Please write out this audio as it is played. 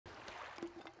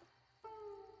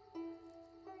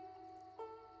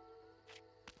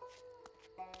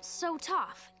So,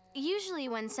 Toph, usually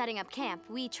when setting up camp,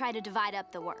 we try to divide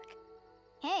up the work.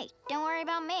 Hey, don't worry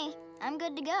about me. I'm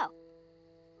good to go.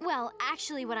 Well,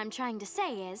 actually what I'm trying to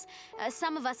say is,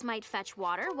 some of us might fetch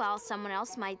water while someone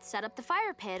else might set up the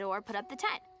fire pit or put up the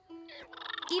tent.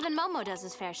 Even Momo does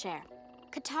his fair share.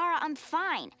 Katara, I'm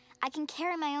fine. I can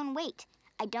carry my own weight.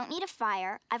 I don't need a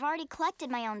fire. I've already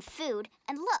collected my own food.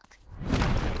 And look,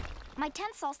 my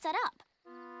tent's all set up.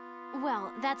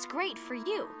 Well, that's great for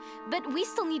you, but we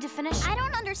still need to finish. I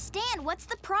don't understand. What's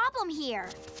the problem here?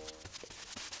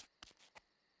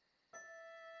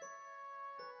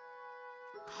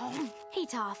 Hey,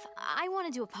 Toph, I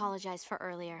wanted to apologize for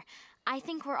earlier. I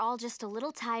think we're all just a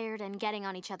little tired and getting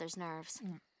on each other's nerves.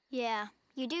 Yeah,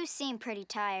 you do seem pretty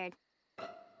tired.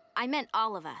 I meant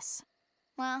all of us.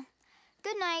 Well,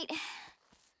 good night.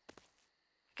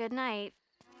 Good night.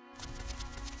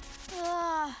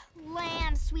 Ugh,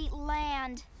 land, sweet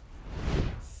land.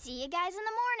 See you guys in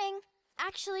the morning.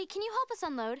 Actually, can you help us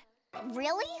unload?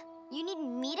 Really? You need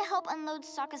me to help unload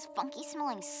Sokka's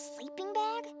funky-smelling sleeping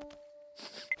bag?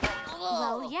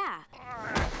 Well, yeah.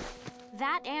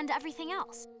 That and everything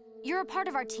else. You're a part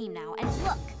of our team now, and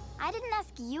look, I didn't ask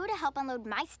you to help unload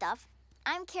my stuff.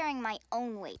 I'm carrying my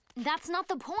own weight. That's not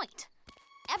the point.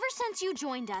 Ever since you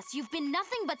joined us, you've been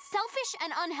nothing but selfish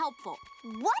and unhelpful.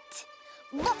 What?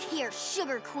 Look here,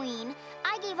 Sugar Queen.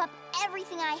 I gave up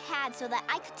everything I had so that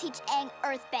I could teach Aang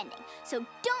earthbending. So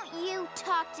don't you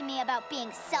talk to me about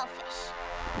being selfish.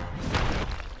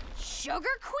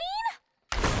 Sugar Queen?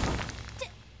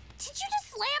 Did you just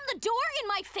slam the door in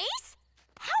my face?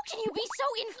 How can you be so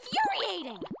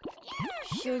infuriating?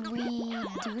 Should we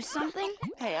do something?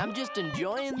 Hey, I'm just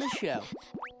enjoying the show.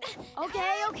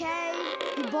 Okay.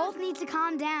 You both need to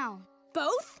calm down.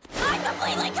 Both? I'm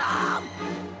completely calm!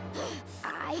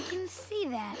 I can see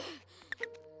that.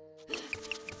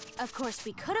 Of course,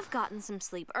 we could have gotten some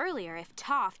sleep earlier if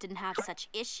Toph didn't have such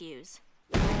issues.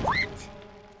 What?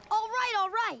 All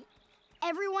right.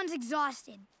 Everyone's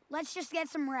exhausted. Let's just get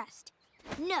some rest.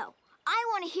 No, I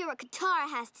want to hear what Katara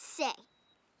has to say.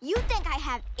 You think I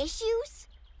have issues?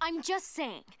 I'm just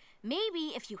saying,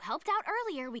 maybe if you helped out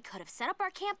earlier, we could have set up our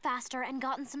camp faster and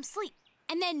gotten some sleep.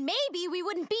 And then maybe we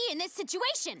wouldn't be in this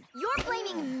situation. You're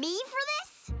blaming me for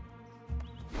this?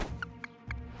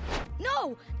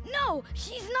 No,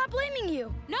 she's not blaming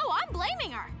you. No, I'm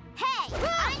blaming her. Hey,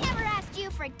 I never asked you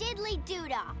for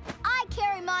diddly-doo-dah. I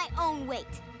carry my own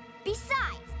weight.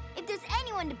 Besides, if there's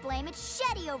anyone to blame, it's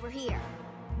Shetty over here.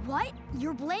 What?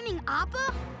 You're blaming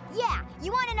Appa? Yeah,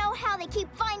 you want to know how they keep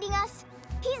finding us?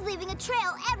 He's leaving a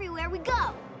trail everywhere we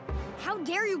go. How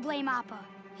dare you blame Appa?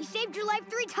 He saved your life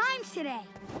 3 times today.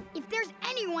 If there's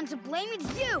anyone to blame,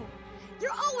 it's you.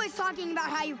 You're always talking about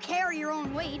how you carry your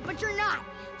own weight, but you're not.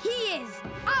 He is.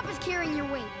 Appa's carrying your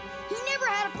weight. He never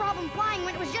had a problem flying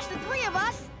when it was just the 3 of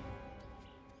us.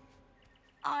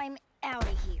 I'm out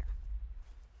of here.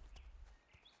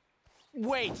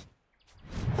 Wait.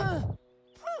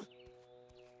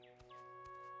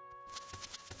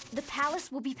 The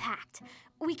palace will be packed.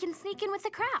 We can sneak in with the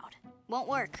crowd. Won't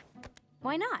work.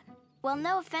 Why not? Well,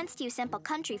 no offense to you simple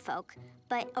country folk,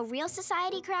 but a real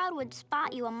society crowd would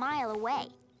spot you a mile away.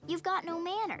 You've got no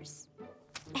manners.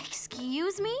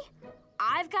 Excuse me?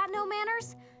 I've got no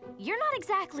manners? You're not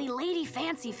exactly Lady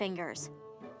Fancy Fingers.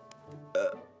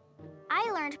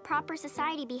 I learned proper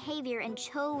society behavior and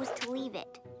chose to leave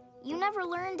it. You never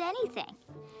learned anything.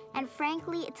 And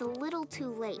frankly, it's a little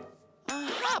too late.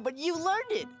 Aha, but you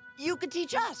learned it. You could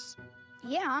teach us.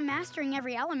 Yeah, I'm mastering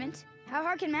every element. How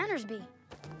hard can manners be?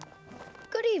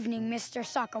 Good evening, Mr.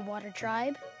 Sokka Water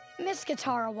Tribe, Miss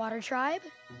Katara Water Tribe,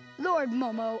 Lord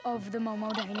Momo of the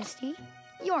Momo Dynasty,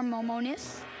 your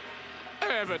Momo-ness.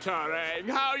 Avatar Aang,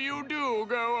 how you do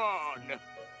go on?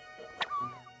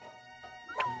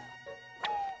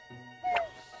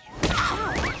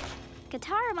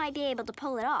 Katara might be able to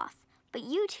pull it off, but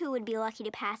you two would be lucky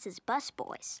to pass as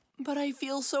busboys. But I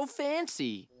feel so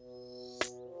fancy.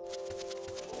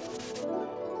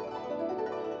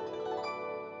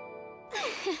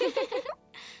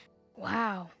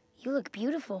 Wow, you look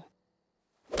beautiful.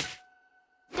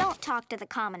 Don't talk to the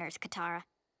commoners, Katara.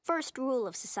 First rule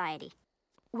of society.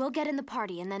 We'll get in the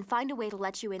party and then find a way to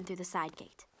let you in through the side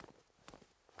gate.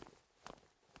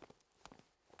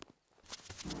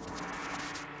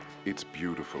 It's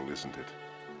beautiful, isn't it?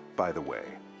 By the way,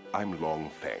 I'm Long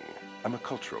Feng. I'm a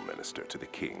cultural minister to the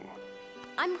king.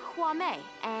 I'm Hua Mei,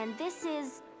 and this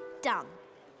is Dang.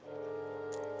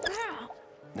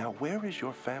 Now, where is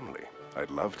your family? I'd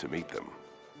love to meet them.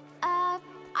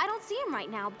 I don't see him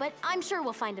right now, but I'm sure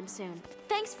we'll find him soon.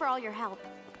 Thanks for all your help.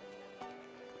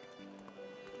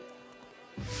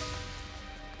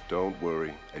 Don't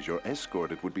worry. As your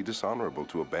escort, it would be dishonorable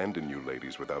to abandon you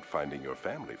ladies without finding your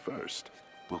family first.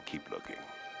 We'll keep looking.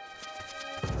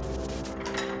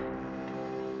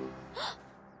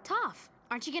 Toph,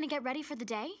 aren't you gonna get ready for the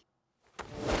day?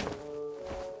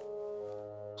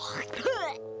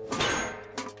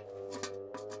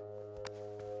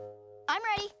 I'm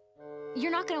ready.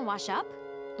 You're not gonna wash up?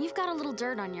 You've got a little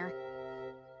dirt on your...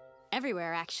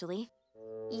 everywhere, actually.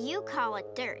 You call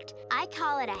it dirt. I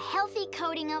call it a healthy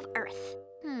coating of earth.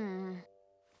 You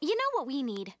know what we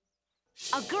need?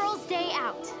 A girl's day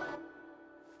out.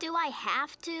 Do I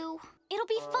have to? It'll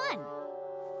be fun.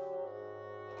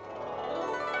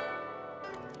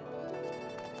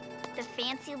 The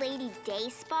Fancy Lady Day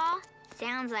Spa?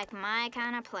 Sounds like my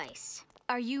kind of place.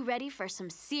 Are you ready for some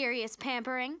serious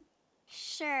pampering?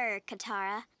 Sure,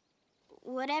 Katara.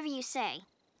 Whatever you say.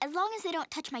 As long as they don't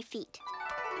touch my feet.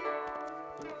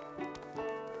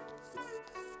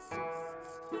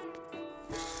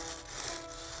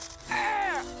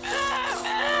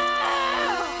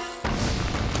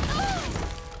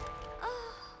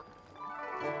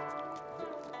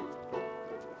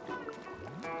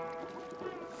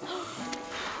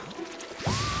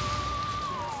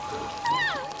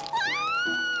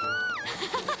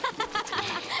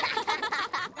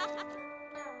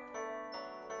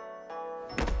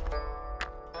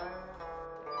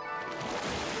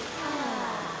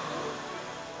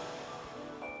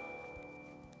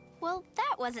 Well,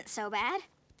 that wasn't so bad.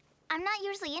 I'm not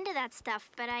usually into that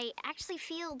stuff, but I actually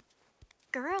feel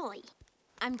girly.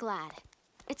 I'm glad.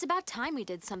 It's about time we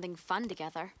did something fun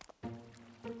together.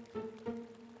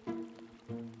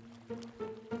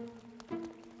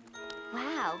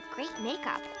 Wow, great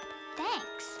makeup.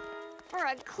 Thanks. For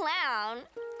a clown.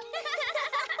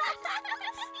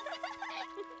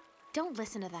 Don't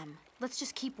listen to them. Let's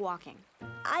just keep walking.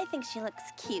 I think she looks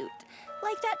cute.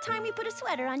 Like that time you put a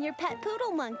sweater on your pet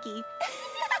poodle monkey.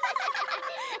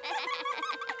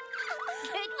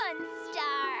 Good one,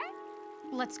 Star.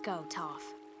 Let's go,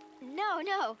 Toph. No,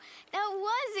 that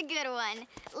was a good one.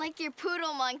 Like your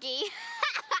poodle monkey.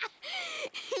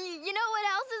 You know what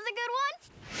else is a good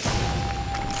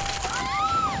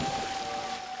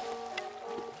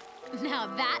one? Now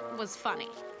that was funny.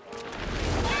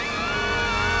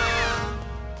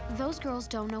 Those girls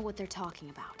don't know what they're talking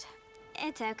about.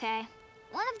 It's okay.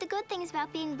 One of the good things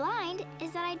about being blind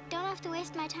is that I don't have to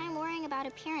waste my time worrying about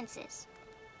appearances.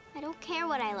 I don't care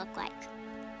what I look like.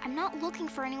 I'm not looking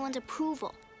for anyone's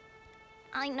approval.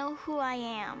 I know who I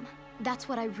am. That's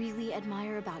what I really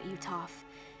admire about you, Toph.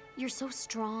 You're so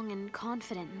strong and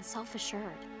confident and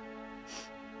self-assured.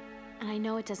 And I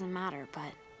know it doesn't matter,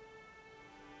 but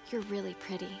you're really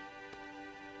pretty.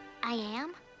 I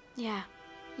am? Yeah,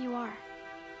 you are.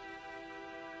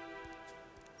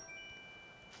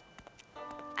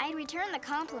 I'd return the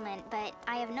compliment, but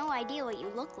I have no idea what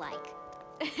you look like.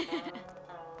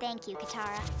 Thank you,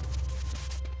 Katara.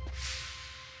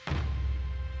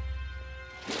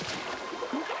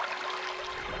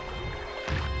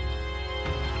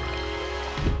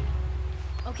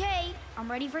 Okay, I'm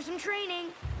ready for some training.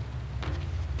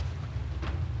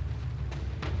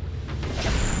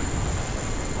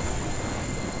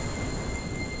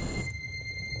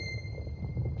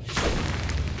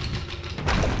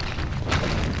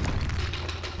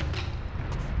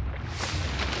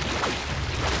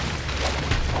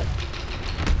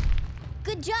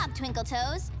 Good job, Twinkle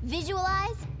Toes.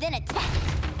 Visualize, then attack.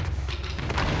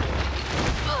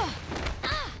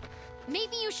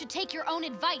 Maybe you should take your own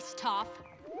advice, Toph.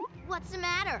 What's the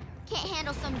matter? Can't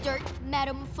handle some dirt,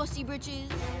 Madam Fussy Britches?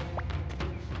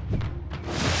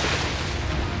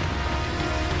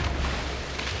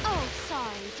 Oh,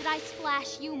 sorry. Did I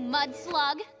splash you, mud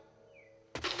slug?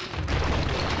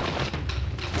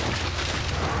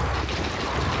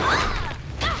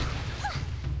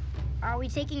 Are we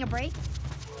taking a break?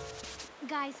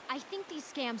 Guys, I think these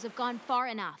scams have gone far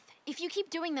enough. If you keep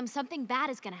doing them, something bad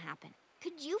is gonna happen.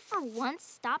 Could you for once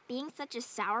stop being such a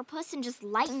sourpuss and just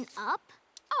lighten up?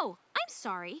 Oh, I'm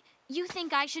sorry. You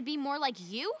think I should be more like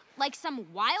you? Like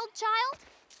some wild child?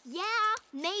 Yeah,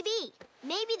 maybe.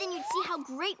 Maybe then you'd see how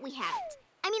great we have it.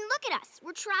 I mean, look at us.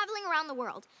 We're traveling around the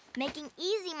world, making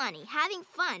easy money, having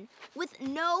fun, with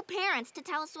no parents to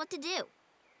tell us what to do.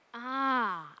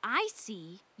 Ah, I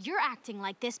see. You're acting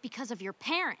like this because of your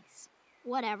parents.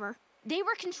 Whatever. They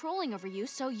were controlling over you,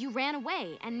 so you ran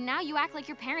away, and now you act like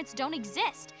your parents don't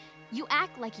exist. You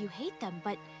act like you hate them,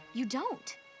 but you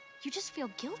don't. You just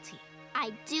feel guilty.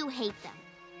 I do hate them.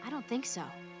 I don't think so.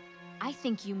 I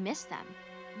think you miss them,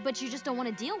 but you just don't want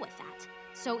to deal with that.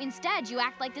 So instead, you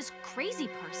act like this crazy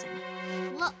person.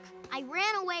 Look, I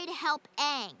ran away to help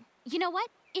Aang. You know what?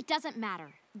 It doesn't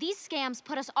matter. These scams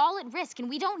put us all at risk, and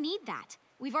we don't need that.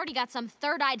 We've already got some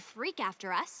third-eyed freak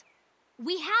after us.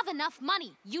 We have enough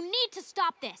money. You need to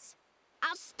stop this.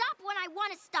 I'll stop when I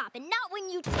want to stop, and not when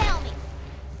you tell me.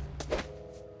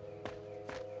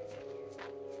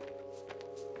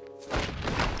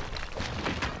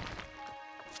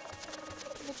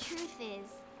 The truth is,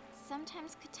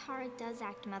 sometimes Katara does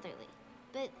act motherly,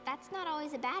 but that's not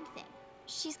always a bad thing.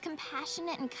 She's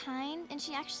compassionate and kind, and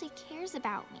she actually cares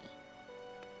about me.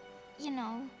 You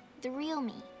know, the real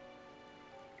me.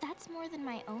 That's more than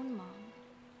my own mom.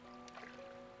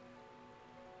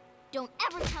 Don't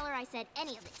ever tell her I said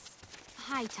any of this.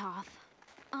 Hi, Toph.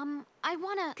 I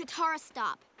wanna... Katara,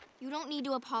 stop. You don't need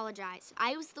to apologize.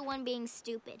 I was the one being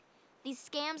stupid. These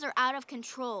scams are out of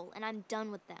control, and I'm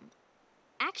done with them.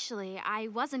 Actually, I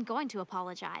wasn't going to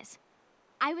apologize.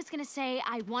 I was gonna say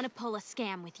I want to pull a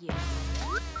scam with you.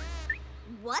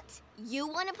 What? You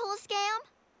want to pull a scam?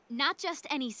 Not just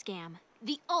any scam.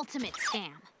 The ultimate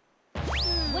scam.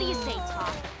 What do you say,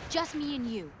 Toph? Just me and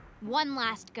you. One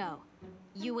last go.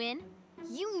 You in?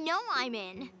 You know I'm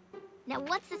in. Now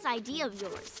what's this idea of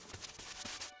yours?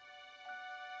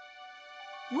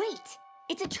 Wait,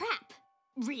 it's a trap.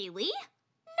 Really?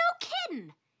 No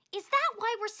kidding. Is that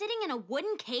why we're sitting in a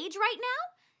wooden cage right now?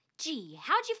 Gee,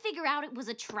 how'd you figure out it was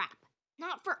a trap?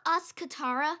 Not for us,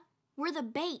 Katara. We're the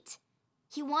bait.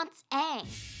 He wants Aang.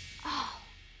 Oh,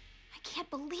 I can't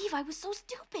believe I was so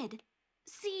stupid.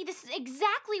 See, this is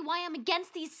exactly why I'm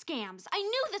against these scams. I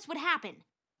knew this would happen.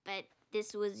 But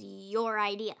this was your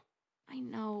idea. I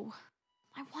know.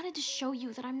 I wanted to show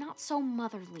you that I'm not so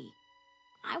motherly.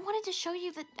 I wanted to show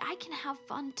you that I can have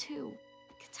fun too.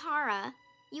 Katara,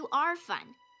 you are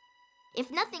fun.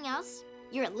 If nothing else,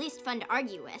 you're at least fun to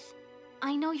argue with.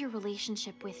 I know your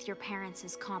relationship with your parents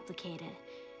is complicated,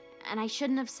 and I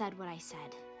shouldn't have said what I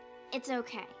said. It's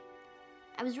okay.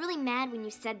 I was really mad when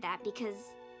you said that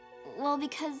because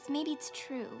maybe it's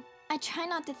true. I try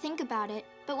not to think about it,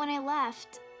 but when I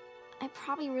left, I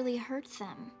probably really hurt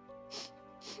them.